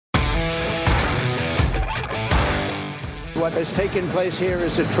what has taken place here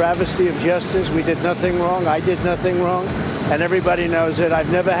is a travesty of justice. We did nothing wrong. I did nothing wrong. And everybody knows it.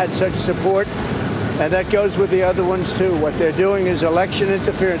 I've never had such support. And that goes with the other ones, too. What they're doing is election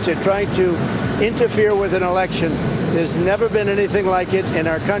interference. They're trying to interfere with an election. There's never been anything like it in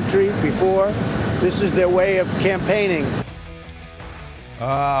our country before. This is their way of campaigning.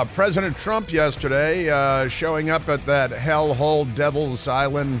 President Trump yesterday showing up at that hellhole Devil's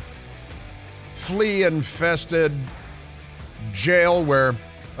Island flea-infested jail where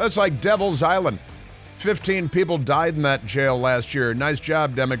it's like Devil's Island. 15 people died in that jail last year. Nice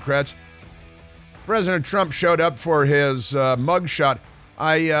job, Democrats. President Trump showed up for his mugshot.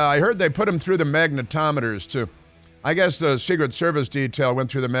 I heard they put him through the magnetometers, too. I guess the Secret Service detail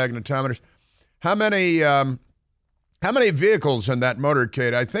went through the magnetometers. How many vehicles in that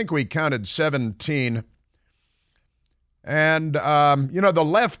motorcade? I think we counted 17. And, the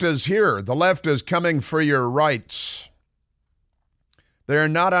left is here. The left is coming for your rights. They're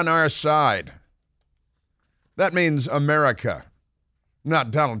not on our side. That means America,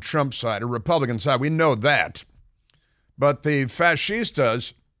 not Donald Trump's side or Republican side. We know that. But the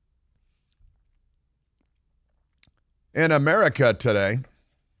fascistas in America today,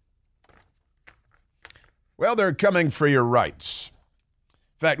 well, they're coming for your rights.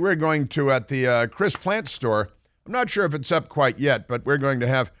 In fact, we're going to, at the Chris Plant store, I'm not sure if it's up quite yet, but we're going to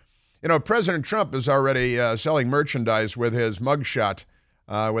have, President Trump is already selling merchandise with his mugshot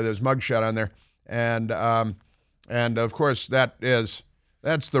on there. And of course,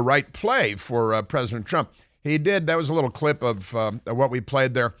 that's the right play for President Trump. That was a little clip of what we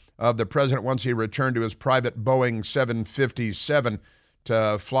played there of the president once he returned to his private Boeing 757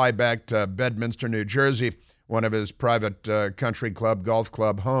 to fly back to Bedminster, New Jersey, one of his private country club, golf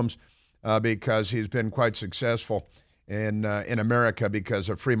club homes, because he's been quite successful in America because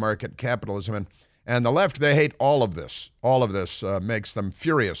of free market capitalism. And the left, they hate all of this. All of this makes them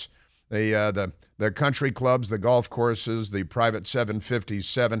furious. The country clubs, the golf courses, the private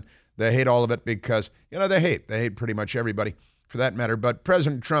 757, they hate all of it because, they hate pretty much everybody for that matter. But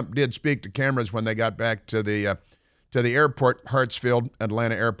President Trump did speak to cameras when they got back to the airport, Hartsfield,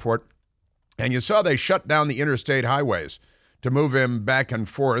 Atlanta Airport. And you saw they shut down the interstate highways to move him back and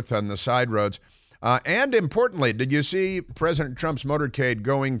forth on the side roads. And importantly, did you see President Trump's motorcade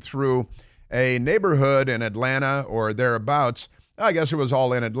going through a neighborhood in Atlanta or thereabouts? I guess it was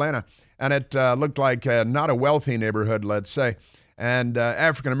all in Atlanta. And it looked like not a wealthy neighborhood, let's say. And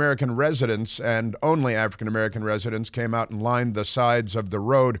African-American residents, and only African-American residents, came out and lined the sides of the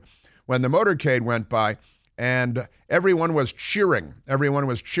road when the motorcade went by. And everyone was cheering. Everyone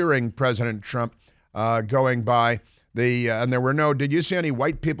was cheering President Trump going by. And there were did you see any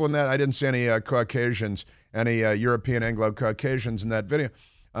white people in that? I didn't see any Caucasians, any European Anglo-Caucasians in that video.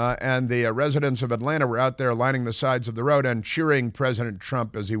 And the residents of Atlanta were out there lining the sides of the road and cheering President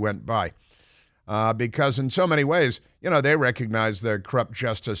Trump as he went by. Because in so many ways, they recognize the corrupt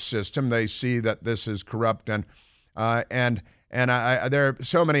justice system. They see that this is corrupt. And there are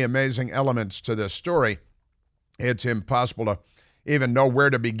so many amazing elements to this story. It's impossible to even know where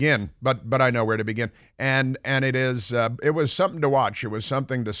to begin, but I know where to begin. And it was something to watch. It was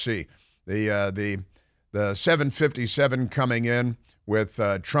something to see. The 757 coming in with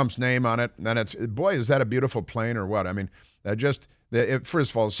Trump's name on it, and is that a beautiful plane or what? I mean,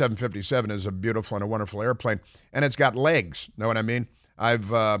 first of all, the 757 is a beautiful and a wonderful airplane, and it's got legs. Know what I mean?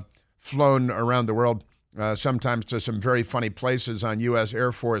 I've flown around the world sometimes to some very funny places on U.S.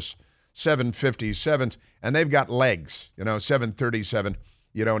 Air Force 757s, and they've got legs. 737,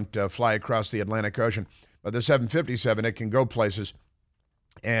 you don't fly across the Atlantic Ocean. But the 757, it can go places.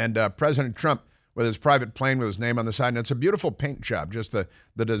 And President Trump, with his private plane with his name on the side, and it's a beautiful paint job. Just the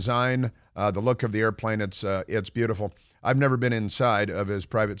design, the look of the airplane, it's beautiful. I've never been inside of his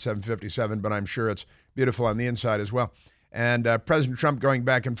private 757, but I'm sure it's beautiful on the inside as well. And President Trump going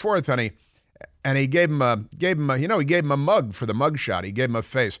back and forth, and he gave him a mug for the mugshot. He gave him a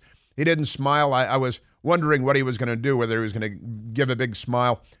face. He didn't smile. I was wondering what he was going to do, whether he was going to give a big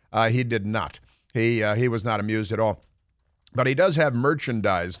smile. He did not. He was not amused at all. But he does have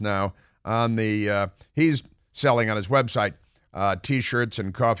merchandise now on he's selling on his website T-shirts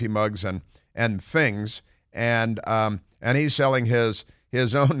and coffee mugs and things, and he's selling his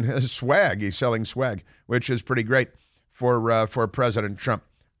swag. He's selling swag, which is pretty great for President Trump.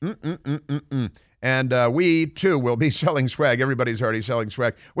 And we, too, will be selling swag. Everybody's already selling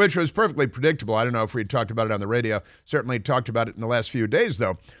swag, which was perfectly predictable. I don't know if we talked about it on the radio. Certainly talked about it in the last few days,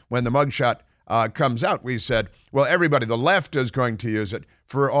 though. When the mugshot comes out, we said, well, everybody, the left is going to use it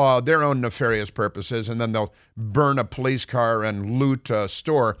for their own nefarious purposes, and then they'll burn a police car and loot a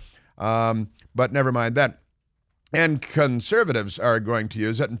store. But never mind that. And conservatives are going to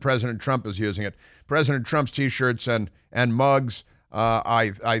use it, and President Trump is using it. President Trump's T-shirts and mugs,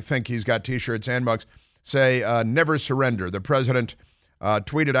 I think he's got T-shirts and mugs, say, never surrender. The president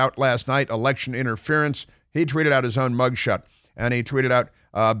tweeted out last night, election interference. He tweeted out his own mugshot, and he tweeted out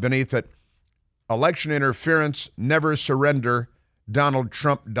beneath it, election interference, never surrender,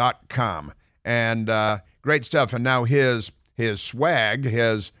 DonaldTrump.com. And great stuff. And now his swag,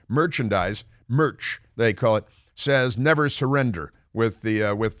 his merchandise, merch, they call it, says never surrender with the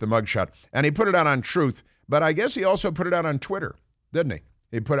mugshot. And he put it out on Truth, but I guess he also put it out on Twitter, didn't he?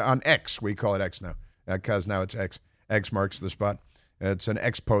 He put it on X. We call it X now, because now it's X. X marks the spot. It's an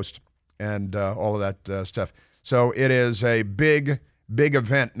X post and all of that stuff. So it is a big, big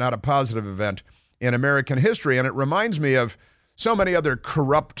event, not a positive event in American history. And it reminds me of so many other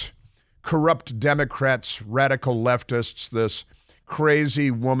corrupt Democrats, radical leftists, this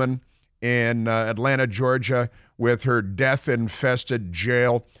crazy woman in Atlanta, Georgia, with her death-infested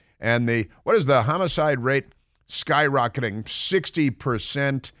jail, and the homicide rate skyrocketing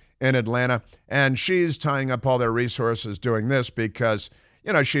 60% in Atlanta, and she's tying up all their resources doing this because,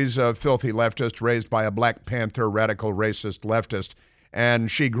 she's a filthy leftist raised by a Black Panther radical racist leftist,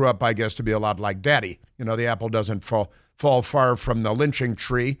 and she grew up, I guess, to be a lot like Daddy. The apple doesn't fall far from the lynching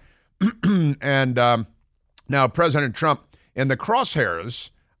tree, and now President Trump in the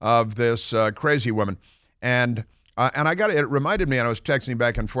crosshairs of this crazy woman. And it reminded me, and I was texting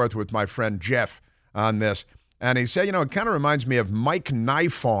back and forth with my friend Jeff on this, and he said, it kind of reminds me of Mike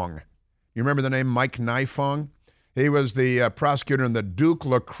Nifong. You remember the name Mike Nifong? He was the prosecutor in the Duke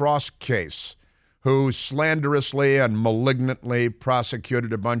lacrosse case who slanderously and malignantly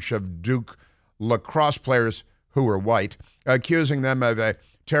prosecuted a bunch of Duke lacrosse players who were white, accusing them of a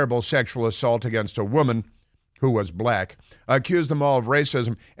terrible sexual assault against a woman who was black, accused them all of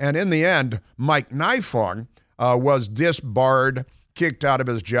racism. And in the end, Mike Nifong was disbarred, kicked out of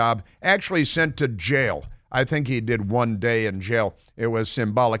his job, actually sent to jail. I think he did 1 day in jail. It was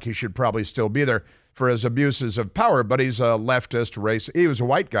symbolic. He should probably still be there for his abuses of power, but he's a leftist racist. He was a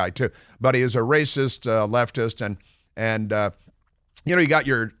white guy, too, but he is a racist leftist. And you got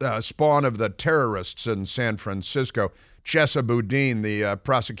your spawn of the terrorists in San Francisco, Chesa Boudin, the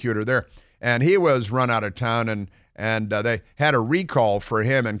prosecutor there. And he was run out of town, and they had a recall for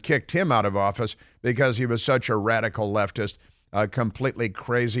him and kicked him out of office because he was such a radical leftist, completely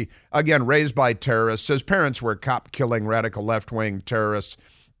crazy. Again, raised by terrorists. His parents were cop-killing radical left-wing terrorists.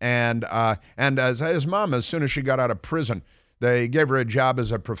 And as his mom, as soon as she got out of prison, they gave her a job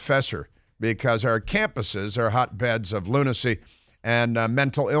as a professor because our campuses are hotbeds of lunacy and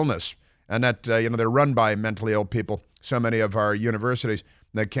mental illness. And that, they're run by mentally ill people. So many of our universities,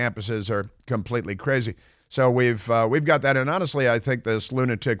 the campuses are completely crazy. So we've got that. And honestly, I think this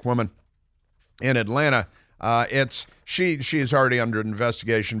lunatic woman in Atlanta, she's already under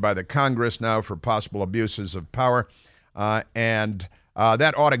investigation by the Congress now for possible abuses of power. And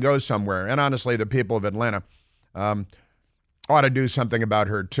that ought to go somewhere. And honestly, the people of Atlanta ought to do something about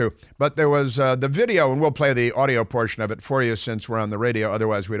her too. But there was the video, and we'll play the audio portion of it for you since we're on the radio.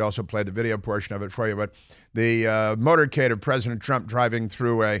 Otherwise, we'd also play the video portion of it for you. But the motorcade of President Trump driving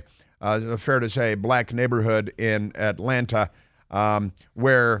through a fair to say, black neighborhood in Atlanta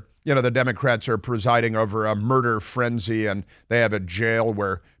where, the Democrats are presiding over a murder frenzy, and they have a jail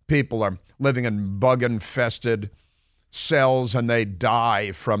where people are living in bug-infested cells and they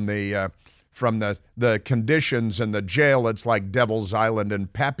die from the conditions in the jail. It's like Devil's Island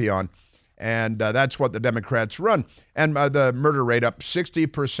and Papillon. And that's what the Democrats run. And the murder rate up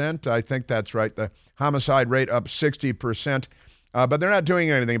 60%. I think that's right. The homicide rate up 60%. But they're not doing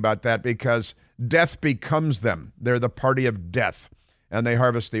anything about that because death becomes them. They're the party of death. And they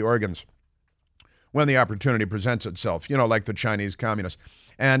harvest the organs when the opportunity presents itself, like the Chinese communists.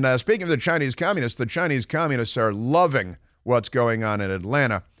 And speaking of the Chinese communists are loving what's going on in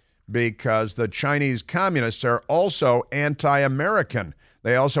Atlanta because the Chinese communists are also anti-American.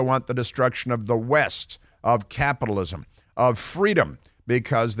 They also want the destruction of the West, of capitalism, of freedom,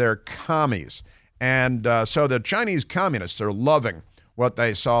 because they're commies. And so the Chinese communists are loving what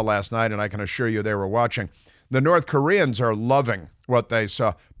they saw last night, and I can assure you they were watching. The North Koreans are loving what they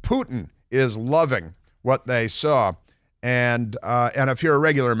saw. Putin is loving what they saw. And if you're a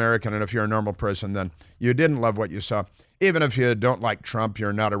regular American and if you're a normal person, then you didn't love what you saw. Even if you don't like Trump,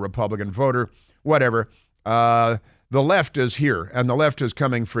 you're not a Republican voter, whatever. The left is here, and the left is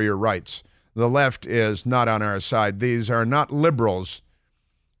coming for your rights. The left is not on our side. These are not liberals.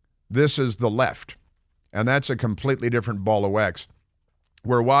 This is the left. And that's a completely different ball of wax.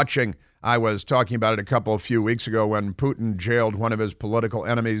 We're watching I was talking about it a few weeks ago when Putin jailed one of his political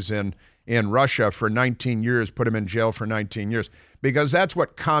enemies in Russia for 19 years, put him in jail for 19 years, because that's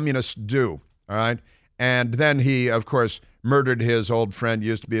what communists do, all right? And then he, of course, murdered his old friend,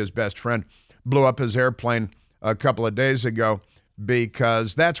 used to be his best friend, blew up his airplane a couple of days ago,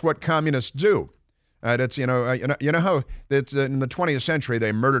 because that's what communists do. It's you know how it's in the 20th century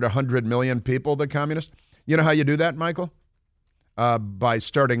they murdered 100 million people, the communists. You know how you do that, Michael? By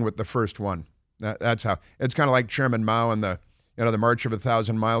starting with the first one. That's how. It's kind of like Chairman Mao and the March of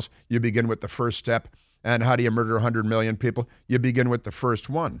 1,000 Miles. You begin with the first step. And how do you murder 100 million people? You begin with the first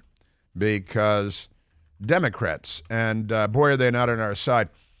one, because Democrats, and boy, are they not on our side.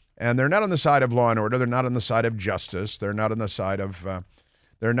 And they're not on the side of law and order. They're not on the side of justice. They're not on the side of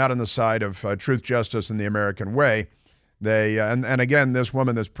truth, justice, and the American way. They and again, this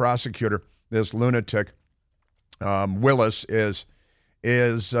woman, this prosecutor, this lunatic, Willis is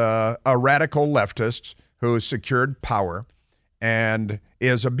a radical leftist who secured power and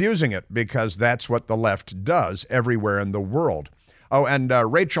is abusing it, because that's what the left does everywhere in the world. Oh, and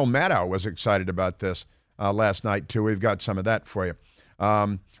Rachel Maddow was excited about this last night, too. We've got some of that for you.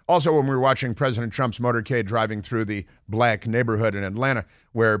 Also, when we were watching President Trump's motorcade driving through the black neighborhood in Atlanta,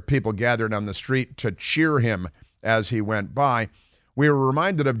 where people gathered on the street to cheer him as he went by, we were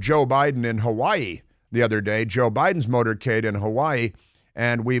reminded of Joe Biden in Hawaii the other day, Joe Biden's motorcade in Hawaii,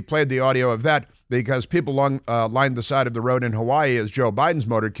 and we played the audio of that because people lined the side of the road in Hawaii as Joe Biden's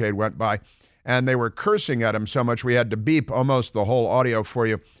motorcade went by, and they were cursing at him so much we had to beep almost the whole audio for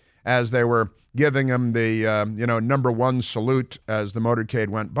you as they were giving him the number one salute as the motorcade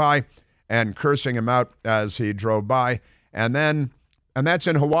went by and cursing him out as he drove by. And that's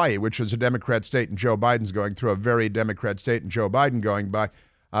in Hawaii, which is a Democrat state, and Joe Biden's going through a very Democrat state, and Joe Biden going by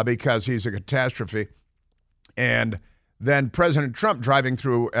because he's a catastrophe. And then President Trump driving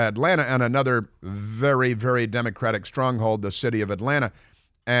through Atlanta and another very, very Democratic stronghold, the city of Atlanta.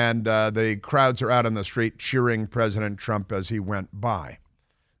 And the crowds are out on the street cheering President Trump as he went by.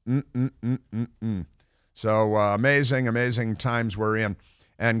 So amazing times we're in.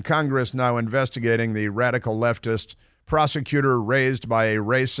 And Congress now investigating the radical leftist prosecutor raised by a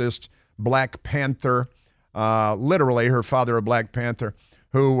racist Black Panther, literally her father a Black Panther,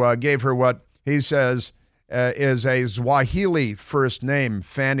 who gave her what he says is a Swahili first name,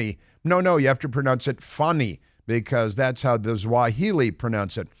 Fanny. No, you have to pronounce it Fanny, because that's how the Swahili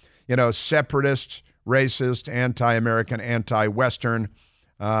pronounce it. Separatist, racist, anti-American, anti-Western,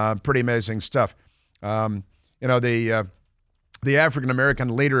 pretty amazing stuff. The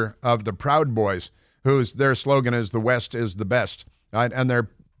African-American leader of the Proud Boys, their slogan is "The West is the best," right? And they're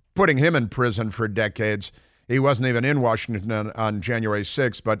putting him in prison for decades. He wasn't even in Washington on January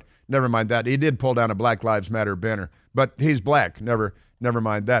 6th, but never mind that. He did pull down a Black Lives Matter banner, but he's black. Never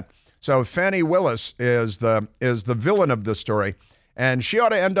mind that. So Fannie Willis is the villain of the story, and she ought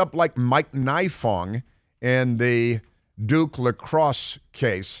to end up like Mike Nifong in the Duke lacrosse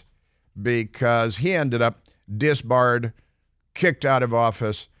case, because he ended up disbarred, kicked out of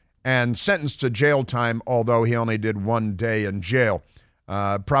office, and sentenced to jail time, although he only did 1 day in jail.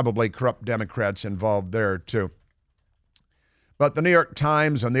 Probably corrupt Democrats involved there, too. But the New York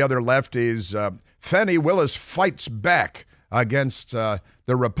Times and the other lefties, Fannie Willis fights back against the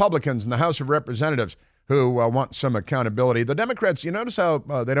Republicans in the House of Representatives who want some accountability. The Democrats, you notice how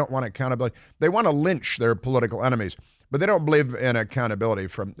they don't want accountability? They want to lynch their political enemies, but they don't believe in accountability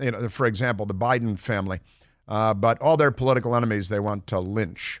from, for example, the Biden family. But all their political enemies they want to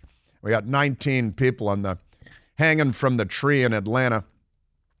lynch. We got 19 people hanging from the tree in Atlanta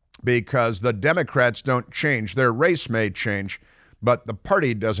because the Democrats don't change. Their race may change, but the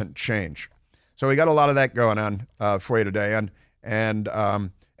party doesn't change. So we got a lot of that going on for you today. And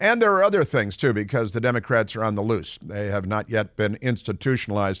there are other things, too, because the Democrats are on the loose. They have not yet been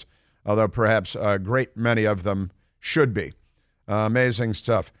institutionalized, although perhaps a great many of them should be. Amazing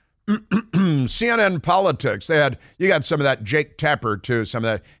stuff. CNN politics. You got some of that. Jake Tapper, too, some of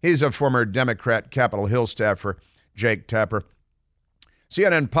that. He's a former Democrat Capitol Hill staffer, Jake Tapper.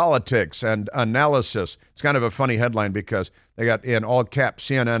 CNN politics and analysis. It's kind of a funny headline because they got in all caps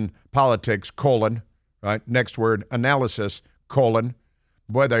CNN politics, : right? Next word, analysis, : Boy,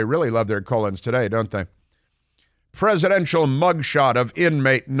 they really love their colons today, don't they? Presidential mugshot of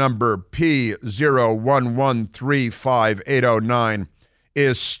inmate number P01135809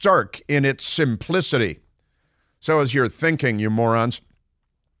 is stark in its simplicity. So is your thinking, you morons.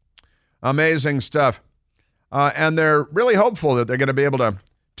 Amazing stuff. And they're really hopeful that they're going to be able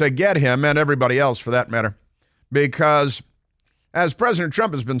to get him, and everybody else for that matter, because as President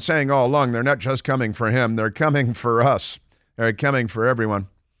Trump has been saying all along, they're not just coming for him, they're coming for us. They're coming for everyone.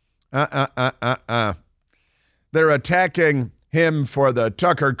 They're attacking him for the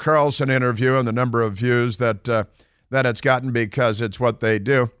Tucker Carlson interview and the number of views that it's gotten because it's what they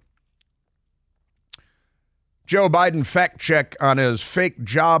do. Joe Biden fact check on his fake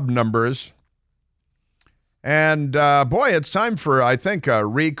job numbers. And boy, it's time for, I think, a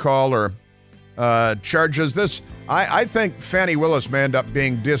recall or charges. I think Fani Willis may end up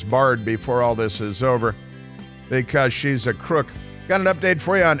being disbarred before all this is over because she's a crook. Got an update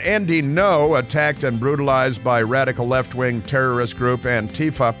for you on Andy Ngo, attacked and brutalized by radical left-wing terrorist group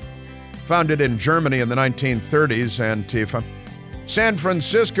Antifa, founded in Germany in the 1930s, Antifa. San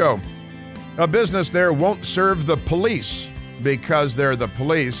Francisco, a business there won't serve the police because they're the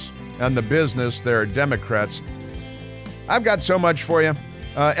police, and the business, they're Democrats. I've got so much for you.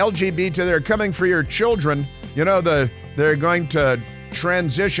 LGBT, they're coming for your children. You know, they're going to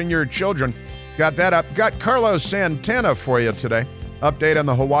transition your children. Got that up. Got Carlos Santana for you today. Update on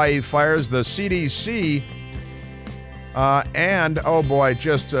the Hawaii fires, the CDC, and, oh boy,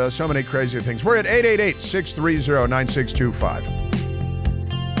 just so many crazy things. We're at 888-630-9625.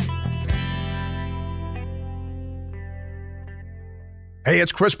 Hey,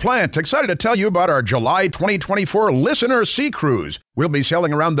 it's Chris Plant, excited to tell you about our July 2024 Listener Sea Cruise. We'll be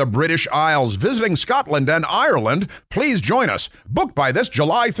sailing around the British Isles, visiting Scotland and Ireland. Please join us. Book by this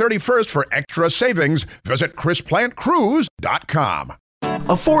July 31st for extra savings. Visit ChrisPlantCruise.com.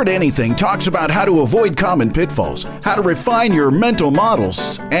 Afford Anything talks about how to avoid common pitfalls, how to refine your mental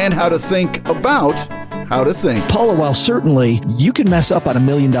models, and how to think about how to think. Paula, while certainly you can mess up on $1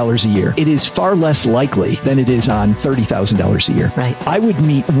 million a year, it is far less likely than it is on $30,000 a year. Right. I would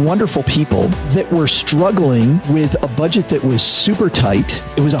meet wonderful people that were struggling with a budget that was super tight.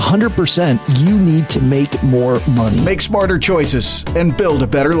 It was 100%. You need to make more money. Make smarter choices and build a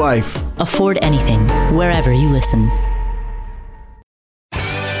better life. Afford Anything, wherever you listen.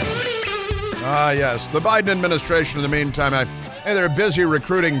 Yes. The Biden administration, in the meantime, they're busy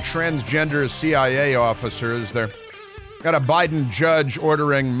recruiting transgender CIA officers. They've got a Biden judge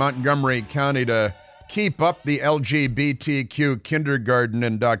ordering Montgomery County to keep up the LGBTQ kindergarten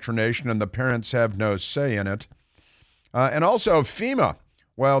indoctrination, and the parents have no say in it. And also FEMA.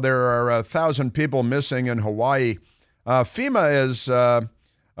 Well, there are 1,000 people missing in Hawaii. FEMA is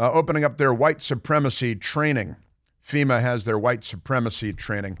opening up their white supremacy training. FEMA has their white supremacy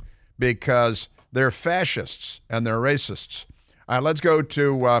training because they're fascists and they're racists. Let's go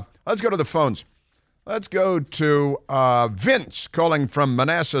to the phones. Let's go to Vince calling from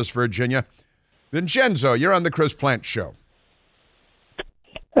Manassas, Virginia. Vincenzo, you're on the Chris Plant Show.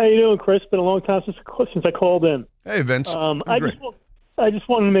 How you doing, Chris? Been a long time since I called in. Hey, Vince. I just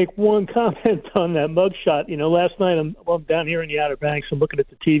wanted to make one comment on that mugshot. You know, last night I'm down here in the Outer Banks. I'm looking at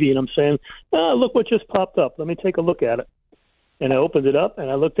the TV and I'm saying, look what just popped up. Let me take a look at it. And I opened it up and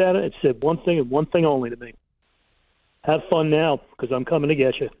I looked at it. It said one thing and one thing only to me. Have fun now, because I'm coming to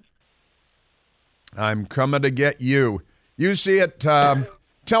get you. I'm coming to get you. You see it.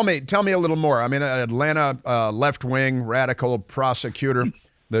 Tell me a little more. I mean, Atlanta left-wing radical prosecutor,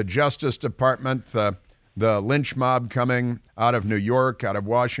 the Justice Department, the lynch mob coming out of New York, out of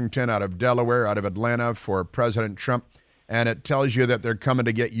Washington, out of Delaware, out of Atlanta for President Trump, and it tells you that they're coming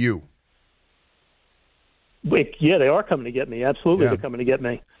to get you. Yeah, they are coming to get me. Absolutely, They're coming to get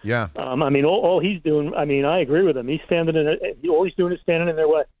me. Yeah. I mean, all he's doing. I mean, I agree with him. He's standing in. All he's doing is standing in their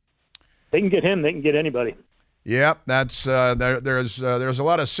way. They can get him. They can get anybody. Yeah, that's there's a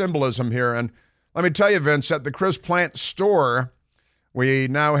lot of symbolism here, and let me tell you, Vince, at the Chris Plant store, we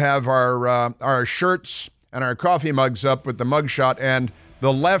now have our shirts and our coffee mugs up with the mugshot, and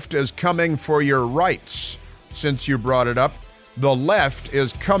the left is coming for your rights. Since you brought it up. The left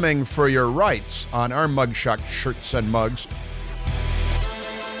is coming for your rights on our mugshot shirts and mugs.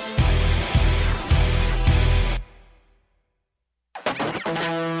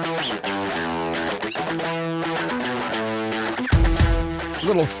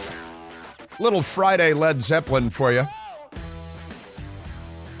 Little Friday Led Zeppelin for you.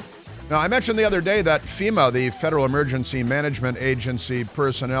 Now, I mentioned the other day that FEMA, the Federal Emergency Management Agency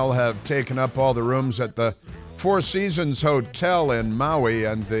personnel, have taken up all the rooms at the Four Seasons Hotel in Maui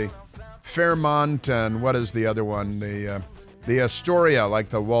and the Fairmont, and what is the other one? The Astoria, like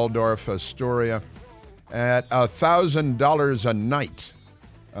the Waldorf Astoria, at $1,000 a night.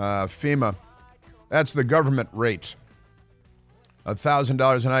 FEMA, that's the government rate.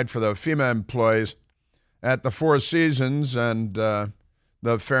 $1,000 a night for the FEMA employees at the Four Seasons and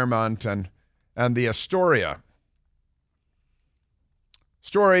the Fairmont and the Astoria.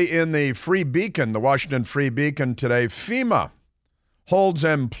 Story in the Free Beacon, the Washington Free Beacon today. FEMA holds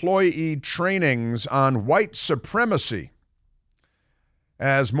employee trainings on white supremacy.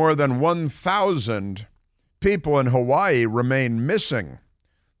 as more than 1,000 people in Hawaii remain missing.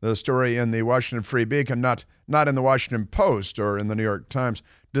 The story in the Washington Free Beacon, not in the Washington Post or in the New York Times.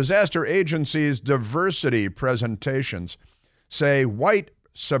 Disaster agencies' diversity presentations say white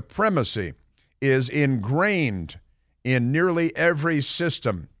supremacy is ingrained in nearly every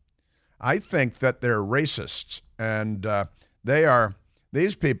system. I think that they're racists, and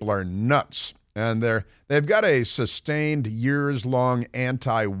these people are nuts, and they've got a sustained years-long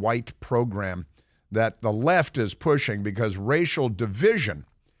anti-white program that the left is pushing because racial division,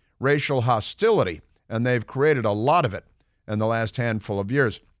 racial hostility, and they've created a lot of it in the last handful of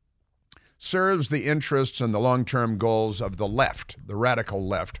years, serves the interests and the long-term goals of the left, the radical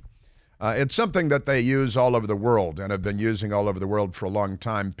left. It's something that they use all over the world and have been using all over the world for a long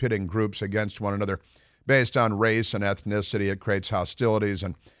time, pitting groups against one another based on race and ethnicity. It creates hostilities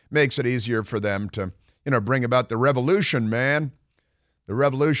and makes it easier for them to, bring about the revolution, man. The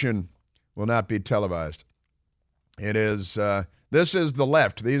revolution will not be televised. It is, this is the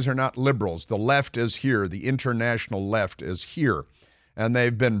left. These are not liberals. The left is here. The international left is here. And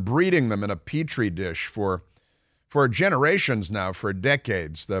they've been breeding them in a petri dish for generations now, for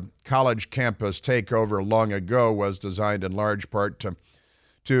decades. The college campus takeover long ago was designed in large part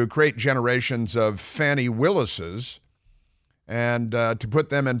to create generations of Fannie Willises and to put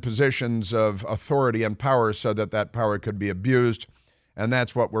them in positions of authority and power so that power could be abused. And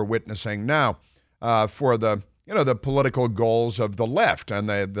that's what we're witnessing now for the political goals of the left, and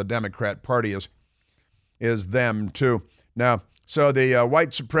the Democrat Party is them too. Now, so the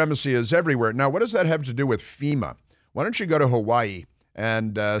white supremacy is everywhere. Now, what does that have to do with FEMA? Why don't you go to Hawaii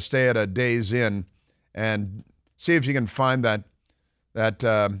and stay at a Days Inn and see if you can find that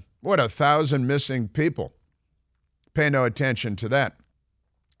 1,000 missing people. Pay no attention to that,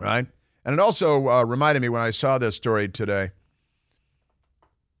 right? And it also reminded me when I saw this story today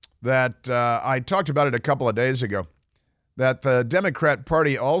that I talked about it a couple of days ago, that the Democrat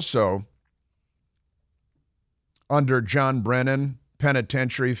Party also, under John Brennan,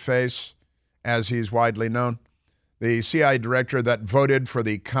 penitentiary face, as he's widely known, the CIA director that voted for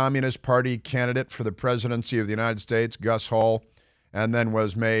the Communist Party candidate for the presidency of the United States, Gus Hall, and then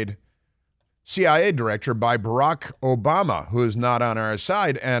was made CIA director by Barack Obama, who's not on our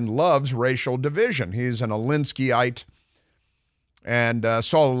side and loves racial division. He's an Alinskyite, and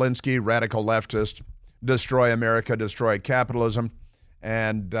Saul Alinsky, radical leftist, destroy America, destroy capitalism,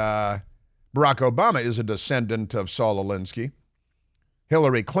 and Barack Obama is a descendant of Saul Alinsky.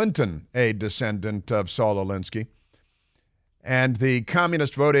 Hillary Clinton, a descendant of Saul Alinsky. And the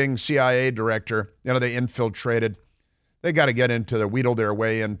communist voting CIA director, they infiltrated. They got to get wheedle their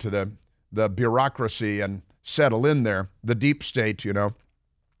way into the bureaucracy and settle in there. The deep state,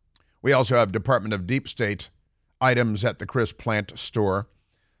 We also have Department of Deep State items at the Chris Plant store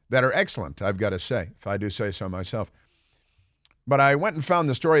that are excellent, I've got to say, if I do say so myself. But I went and found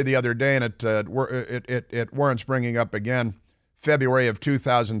the story the other day, and it warrants bringing up again. February of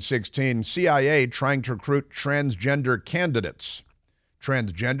 2016, CIA trying to recruit transgender candidates.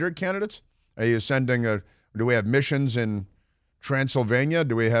 Transgender candidates? Are you do we have missions in Transylvania?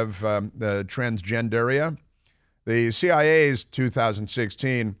 Do we have the transgenderia? The CIA's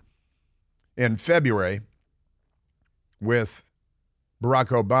 2016 in February, with Barack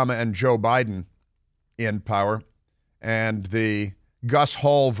Obama and Joe Biden in power, and the Gus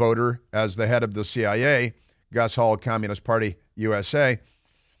Hall voter as the head of the CIA, Gus Hall, Communist Party USA.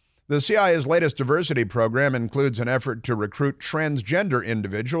 The CIA's latest diversity program includes an effort to recruit transgender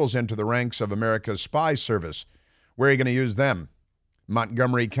individuals into the ranks of America's spy service. Where are you going to use them?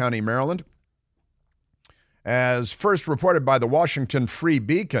 Montgomery County, Maryland. As first reported by the Washington Free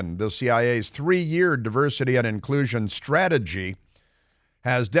Beacon, the CIA's 3-year diversity and inclusion strategy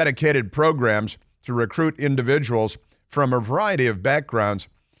has dedicated programs to recruit individuals from a variety of backgrounds,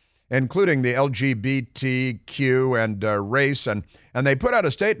 including the LGBTQ and race. And they put out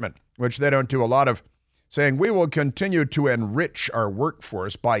a statement, which they don't do a lot of, saying, we will continue to enrich our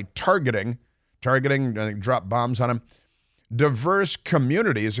workforce by targeting, drop bombs on them, diverse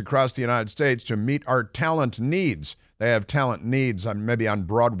communities across the United States to meet our talent needs. They have talent needs maybe on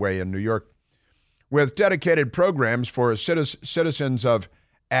Broadway in New York, with dedicated programs for citizens of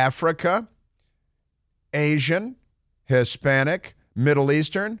Africa, Asian, Hispanic, Middle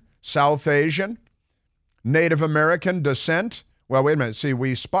Eastern, South Asian, Native American descent. Well, wait a minute. See,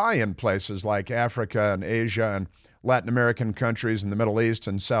 we spy in places like Africa and Asia and Latin American countries in the Middle East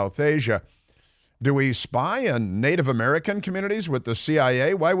and South Asia. Do we spy in Native American communities with the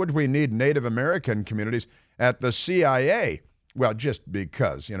CIA? Why would we need Native American communities at the CIA? Well, just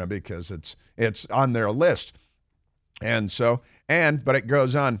because, because it's on their list. And But it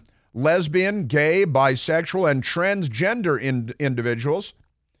goes on, lesbian, gay, bisexual, and transgender individuals,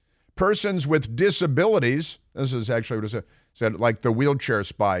 persons with disabilities. This is actually what it said, like the wheelchair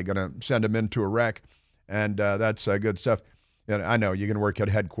spy, going to send them into Iraq. And that's good stuff. And I know, you can work at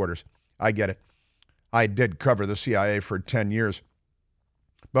headquarters. I get it. I did cover the CIA for 10 years.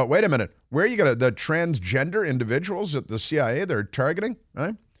 But wait a minute. Where are you going to, the transgender individuals at the CIA they're targeting,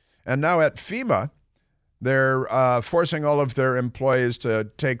 right? And now at FEMA, they're forcing all of their employees to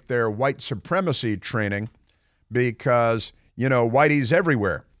take their white supremacy training because, whitey's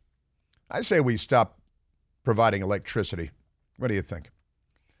everywhere. I say we stop providing electricity. What do you think?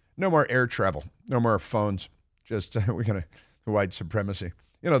 No more air travel. No more phones. Just, we're going to, the white supremacy.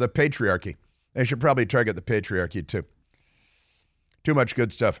 The patriarchy. They should probably target the patriarchy too. Too much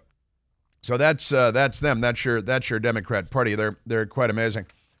good stuff. So that's them. That's your Democrat Party. They're quite amazing.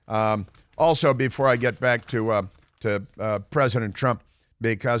 Also, before I get back to President Trump,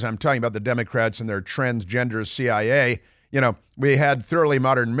 because I'm talking about the Democrats and their transgender CIA, we had Thoroughly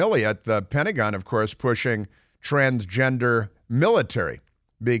Modern Millie at the Pentagon, of course, pushing transgender military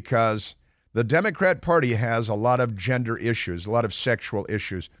because the Democrat Party has a lot of gender issues, a lot of sexual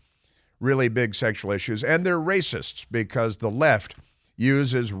issues, really big sexual issues, and they're racists because the left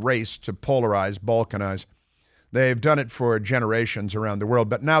uses race to polarize, balkanize. They've done it for generations around the world,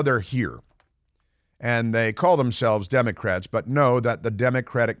 but now they're here. And they call themselves Democrats, but know that the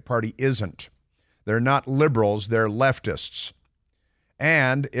Democratic Party isn't. They're not liberals, they're leftists.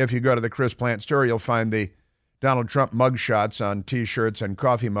 And if you go to the Chris Plant store, you'll find the Donald Trump mugshots on T-shirts and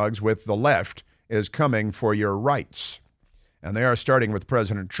coffee mugs with the left is coming for your rights. And they are starting with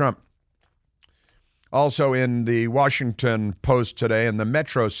President Trump. Also in the Washington Post today, in the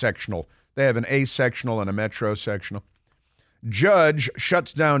Metro sectional, they have an A sectional and a Metro sectional. Judge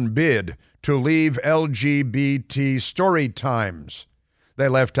shuts down bid to leave LGBT story times. They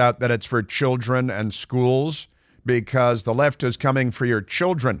left out that it's for children and schools because the left is coming for your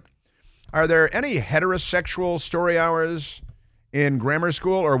children. Are there any heterosexual story hours in grammar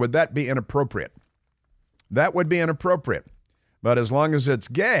school, or would that be inappropriate? That would be inappropriate. But as long as it's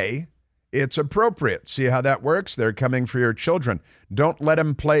gay, it's appropriate. See how that works? They're coming for your children. Don't let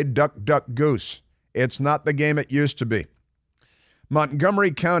them play duck, duck, goose. It's not the game it used to be.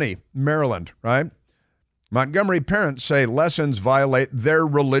 Montgomery County, Maryland, right? Montgomery parents say lessons violate their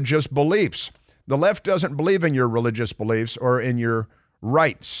religious beliefs. The left doesn't believe in your religious beliefs or in your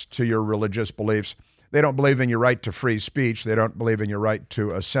rights to your religious beliefs. They don't believe in your right to free speech. They don't believe in your right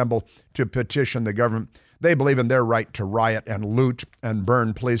to assemble, to petition the government. They believe in their right to riot and loot and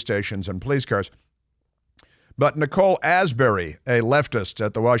burn police stations and police cars. But Nicole Asbury, a leftist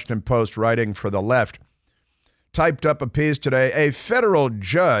at the Washington Post writing for the left, typed up a piece today. A federal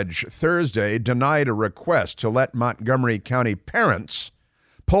judge Thursday denied a request to let Montgomery County parents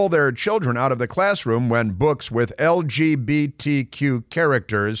pull their children out of the classroom when books with LGBTQ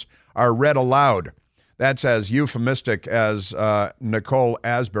characters are read aloud. That's as euphemistic as Nicole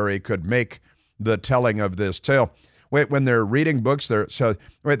Asbury could make the telling of this tale. Wait, when they're reading books,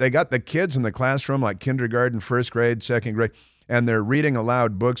 they got the kids in the classroom, like kindergarten, first grade, second grade, and they're reading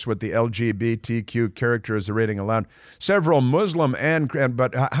aloud books with the LGBTQ characters they're reading aloud. Several Muslim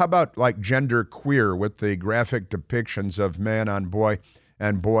but how about like gender queer with the graphic depictions of man on boy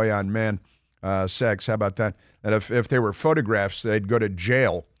and boy on man sex? How about that? And if they were photographs, they'd go to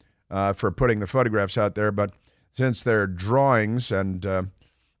jail for putting the photographs out there. But since they're drawings and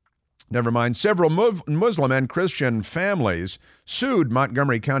never mind. Several Muslim and Christian families sued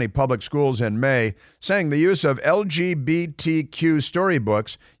Montgomery County Public Schools in May, saying the use of LGBTQ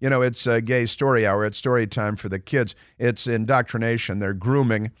storybooks, it's a gay story hour, it's story time for the kids, it's indoctrination, they're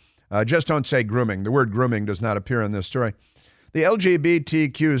grooming. Just don't say grooming. The word grooming does not appear in this story. The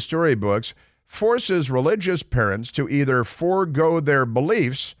LGBTQ storybooks forces religious parents to either forego their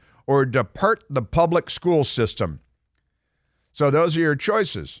beliefs or depart the public school system. So those are your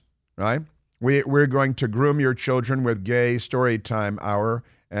choices. Right? We're going to groom your children with gay story time hour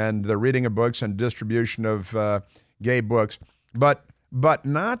and the reading of books and distribution of gay books, but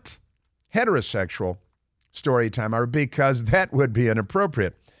not heterosexual story time hour, because that would be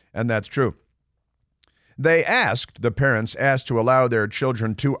inappropriate, and that's true. The parents asked to allow their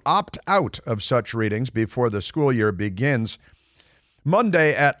children to opt out of such readings before the school year begins,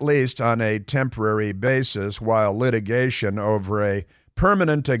 Monday at least, on a temporary basis, while litigation over a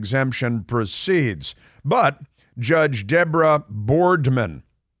permanent exemption proceeds. But Judge Deborah Boardman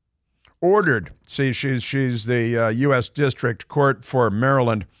ordered, she's the U.S. District Court for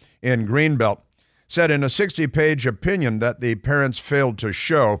Maryland in Greenbelt, said in a 60-page opinion that the parents failed to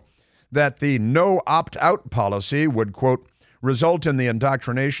show that the no opt-out policy would, quote, result in the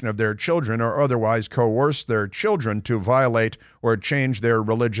indoctrination of their children or otherwise coerce their children to violate or change their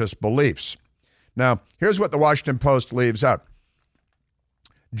religious beliefs. Now, here's what the Washington Post leaves out.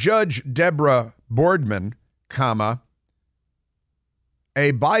 Judge Deborah Boardman, comma,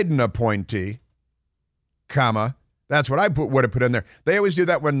 a Biden appointee, comma, that's what I would have put in there. They always do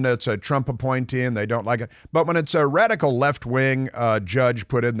that when it's a Trump appointee and they don't like it. But when it's a radical left-wing judge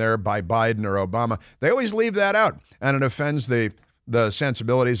put in there by Biden or Obama, they always leave that out. And it offends the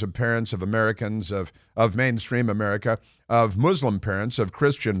sensibilities of parents, of Americans, of mainstream America, of Muslim parents, of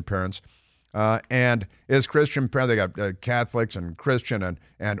Christian parents. And is Christian parents, they got Catholics and Christian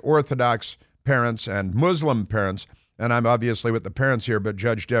and Orthodox parents and Muslim parents. And I'm obviously with the parents here, but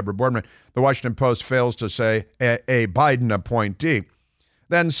Judge Deborah Boardman, the Washington Post fails to say a Biden appointee,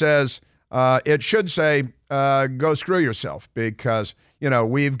 then says it should say go screw yourself because,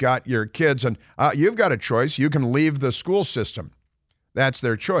 we've got your kids and you've got a choice. You can leave the school system. That's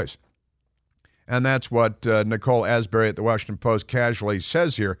their choice. And that's what Nicole Asbury at the Washington Post casually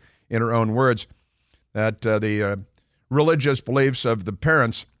says here in her own words, that the religious beliefs of the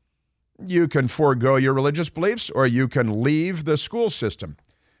parents, you can forego your religious beliefs or you can leave the school system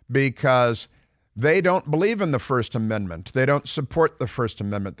because they don't believe in the First Amendment. They don't support the First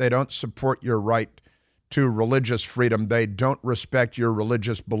Amendment. They don't support your right to religious freedom. They don't respect your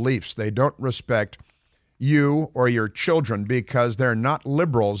religious beliefs. They don't respect you or your children because they're not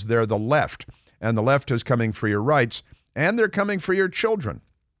liberals. They're the left. And the left is coming for your rights and they're coming for your children.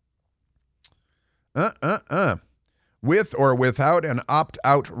 With or without an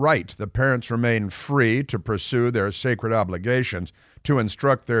opt-out right, the parents remain free to pursue their sacred obligations to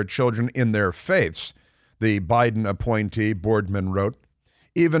instruct their children in their faiths, the Biden appointee Boardman wrote,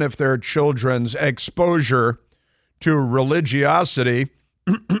 even if their children's exposure to religiosity,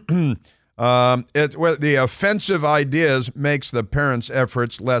 the offensive ideas makes the parents'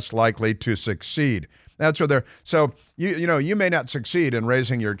 efforts less likely to succeed. That's what they're. So you may not succeed in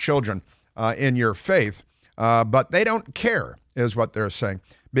raising your children in your faith. But they don't care, is what they're saying,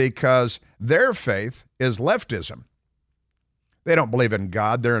 because their faith is leftism. They don't believe in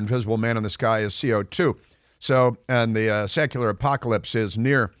God. Their invisible man in the sky is CO2. So, and the secular apocalypse is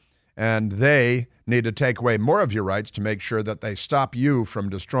near, and they need to take away more of your rights to make sure that they stop you from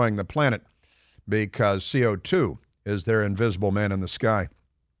destroying the planet, because CO2 is their invisible man in the sky.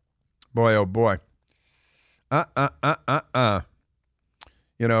 Boy, oh boy.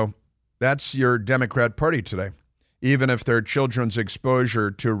 That's your Democrat Party today. Even if their children's exposure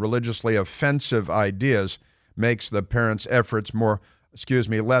to religiously offensive ideas makes the parents' efforts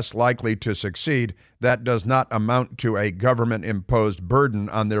less likely to succeed, that does not amount to a government-imposed burden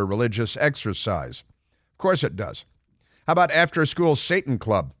on their religious exercise. Of course it does. How about after-school Satan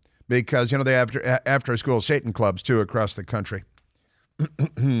Club? Because, they have after-school Satan clubs, too, across the country.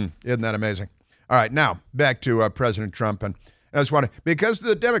 Isn't that amazing? All right, now, back to President Trump and I just want to, because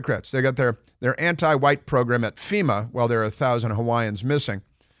the Democrats, they got their anti-white program at FEMA, while there are 1,000 Hawaiians missing.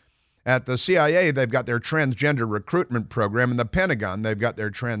 At the CIA, they've got their transgender recruitment program. In the Pentagon, they've got their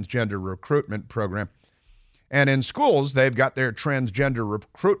transgender recruitment program. And in schools, they've got their transgender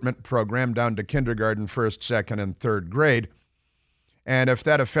recruitment program down to kindergarten, first, second, and third grade. And if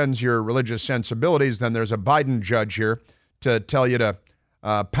that offends your religious sensibilities, then there's a Biden judge here to tell you to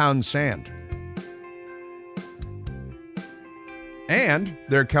pound sand. And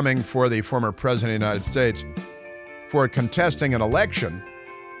they're coming for the former president of the United States for contesting an election,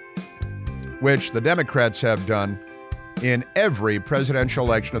 which the Democrats have done in every presidential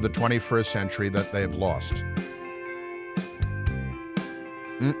election of the 21st century that they've lost.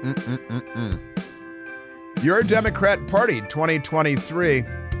 Your Democrat Party 2023.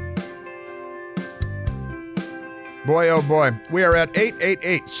 Boy, oh boy. We are at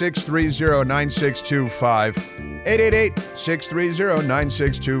 888-630-9625.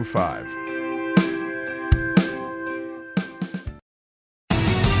 888-630-9625.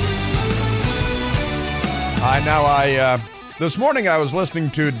 This morning I was listening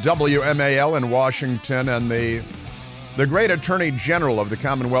to WMAL in Washington, and the great Attorney General of the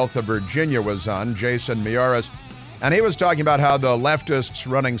Commonwealth of Virginia was on, Jason Miyares, and he was talking about how the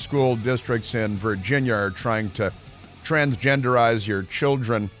leftists running school districts in Virginia are trying to transgenderize your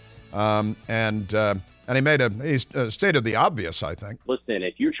children, and he stated the obvious, I think. Listen,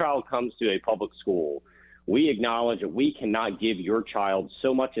 if your child comes to a public school, we acknowledge that we cannot give your child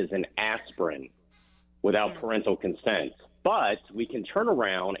so much as an aspirin without parental consent. But we can turn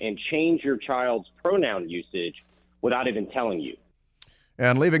around and change your child's pronoun usage without even telling you.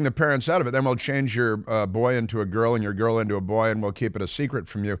 And leaving the parents out of it, then we'll change your boy into a girl and your girl into a boy, and we'll keep it a secret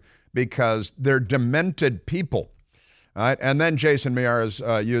from you because they're demented people. All right, and then Jason Meyer has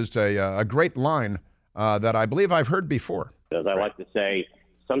used a great line that I believe I've heard before. As I like to say,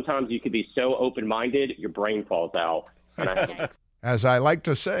 sometimes you could be so open-minded, your brain falls out. As I like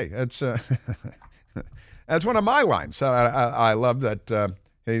to say, it's that's one of my lines. I love that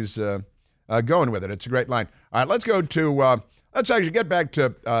he's going with it. It's a great line. All right, let's go to let's actually get back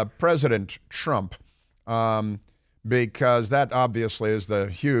to President Trump. Because that obviously is the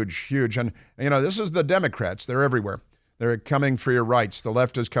huge, and this is the Democrats. They're everywhere. They're coming for your rights. The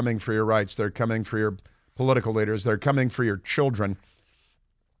left is coming for your rights. They're coming for your political leaders. They're coming for your children.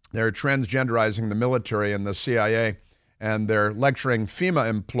 They're transgenderizing the military and the CIA, and they're lecturing FEMA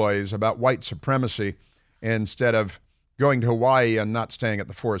employees about white supremacy instead of going to Hawaii and not staying at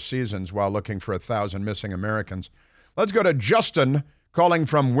the Four Seasons while looking for 1,000 missing Americans. Let's go to Justin calling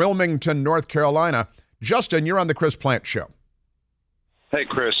from Wilmington, North Carolina. Justin, you're on the Chris Plant Show. Hey,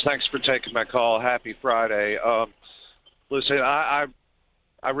 Chris. Thanks for taking my call. Happy Friday. Listen, I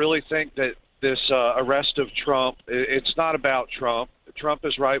really think that this arrest of Trump, it's not about Trump. Trump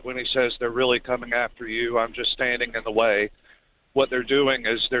is right when he says they're really coming after you. I'm just standing in the way. What they're doing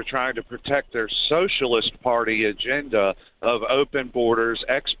is they're trying to protect their Socialist Party agenda of open borders,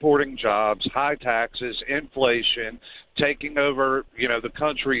 exporting jobs, high taxes, inflation, taking over, the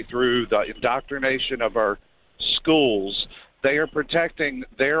country through the indoctrination of our schools. They are protecting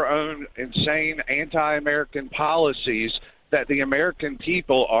their own insane anti-American policies that the American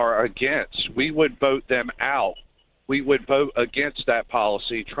people are against. We would vote them out. We would vote against that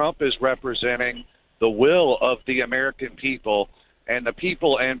policy. Trump is representing the will of the American people, and the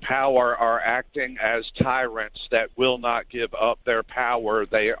people in power are acting as tyrants that will not give up their power.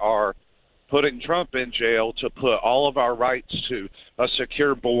 They are putting Trump in jail to put all of our rights to a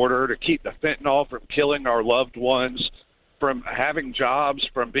secure border, to keep the fentanyl from killing our loved ones, from having jobs,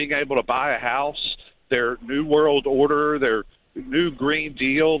 from being able to buy a house, their New World Order, their new Green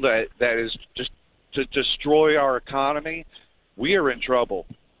Deal that is just to destroy our economy. We are in trouble.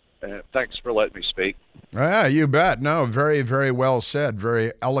 Thanks for letting me speak. Yeah, you bet. No, very, very well said.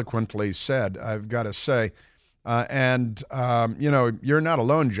 Very eloquently said, I've got to say. You're not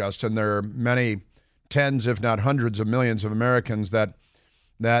alone, Justin. There are many tens, if not hundreds of millions of Americans that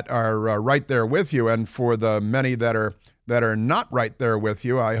are right there with you. And for the many that are not right there with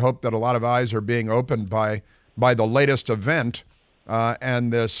you, I hope that a lot of eyes are being opened by the latest event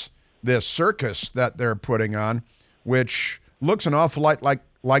and this circus that they're putting on, which looks an awful lot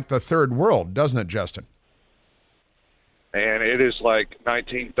like the third world, doesn't it, Justin? And it is like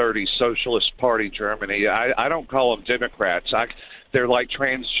 1930s Socialist Party Germany. I don't call them Democrats. They're like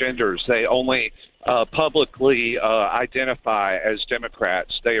transgenders. They only publicly identify as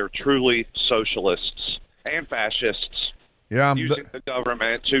Democrats. They are truly socialists and fascists, using the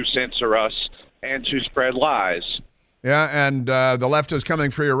government to censor us and to spread lies. Yeah, and the left is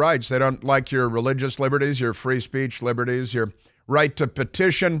coming for your rights. They don't like your religious liberties, your free speech liberties, your right to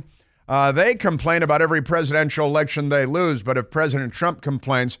petition. They complain about every presidential election they lose, but if President Trump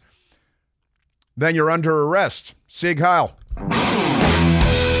complains, then you're under arrest. Sieg Heil.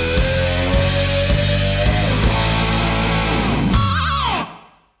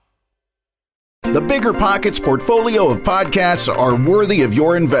 The Bigger Pockets portfolio of podcasts are worthy of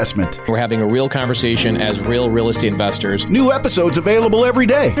your investment. We're having a real conversation as real estate investors. New episodes available every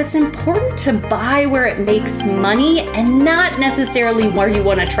day. It's important to buy where it makes money and not necessarily where you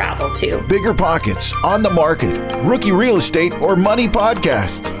want to travel to. Bigger Pockets, On the Market, Rookie Real Estate, or Money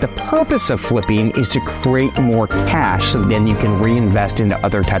Podcast. The purpose of flipping is to create more cash so then you can reinvest into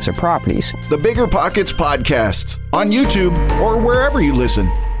other types of properties. The Bigger Pockets Podcast on YouTube or wherever you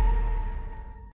listen.